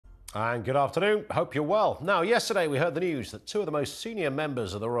And good afternoon. Hope you're well. Now, yesterday we heard the news that two of the most senior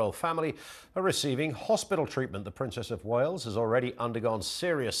members of the royal family are receiving hospital treatment. The Princess of Wales has already undergone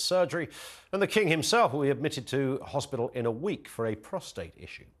serious surgery, and the King himself will be admitted to hospital in a week for a prostate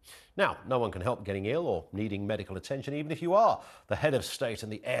issue. Now, no one can help getting ill or needing medical attention, even if you are the head of state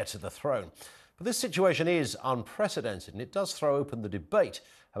and the heir to the throne. But this situation is unprecedented, and it does throw open the debate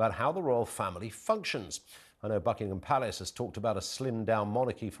about how the royal family functions. I know Buckingham Palace has talked about a slimmed-down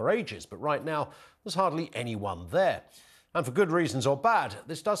monarchy for ages, but right now there's hardly anyone there. And for good reasons or bad,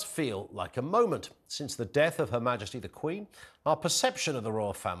 this does feel like a moment. Since the death of Her Majesty the Queen, our perception of the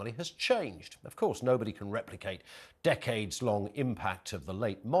royal family has changed. Of course, nobody can replicate decades-long impact of the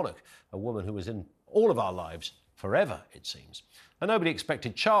late monarch, a woman who was in all of our lives forever, it seems. And nobody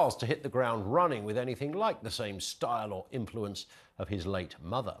expected Charles to hit the ground running with anything like the same style or influence of his late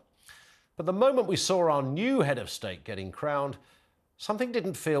mother. But the moment we saw our new head of state getting crowned, something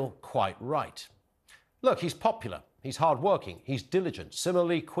didn't feel quite right. Look, he's popular, he's hardworking, he's diligent.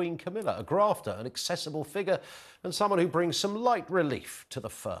 Similarly, Queen Camilla, a grafter, an accessible figure, and someone who brings some light relief to the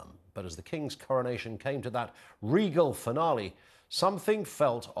firm. But as the King's coronation came to that regal finale, something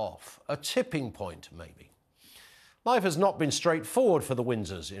felt off. A tipping point, maybe. Life has not been straightforward for the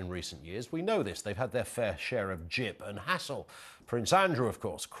Windsors in recent years. We know this. They've had their fair share of jip and hassle. Prince Andrew, of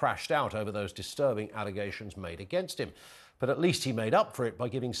course, crashed out over those disturbing allegations made against him. But at least he made up for it by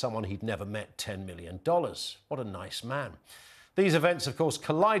giving someone he'd never met $10 million. What a nice man. These events, of course,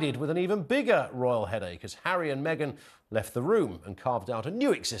 collided with an even bigger royal headache as Harry and Meghan left the room and carved out a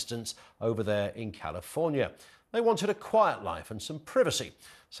new existence over there in California. They wanted a quiet life and some privacy,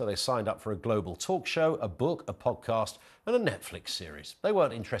 so they signed up for a global talk show, a book, a podcast, and a Netflix series. They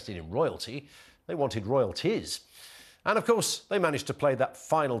weren't interested in royalty, they wanted royalties. And of course, they managed to play that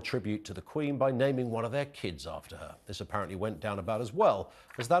final tribute to the Queen by naming one of their kids after her. This apparently went down about as well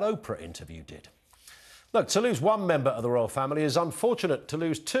as that Oprah interview did. Look, to lose one member of the royal family is unfortunate. To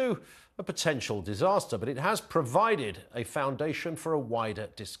lose two, a potential disaster, but it has provided a foundation for a wider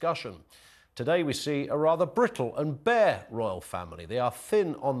discussion. Today we see a rather brittle and bare royal family. They are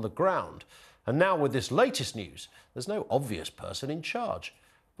thin on the ground. And now with this latest news, there's no obvious person in charge.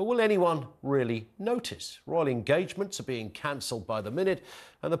 But will anyone really notice? Royal engagements are being cancelled by the minute,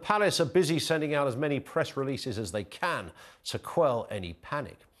 and the palace are busy sending out as many press releases as they can to quell any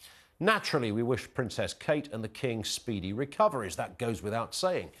panic. Naturally, we wish Princess Kate and the King speedy recoveries. That goes without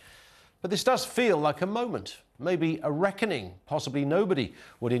saying. But this does feel like a moment, maybe a reckoning. Possibly nobody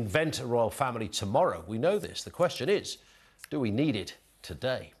would invent a royal family tomorrow. We know this. The question is, do we need it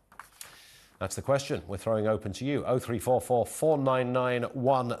today? That's the question we're throwing open to you. 0344 499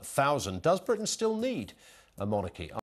 1000. Does Britain still need a monarchy?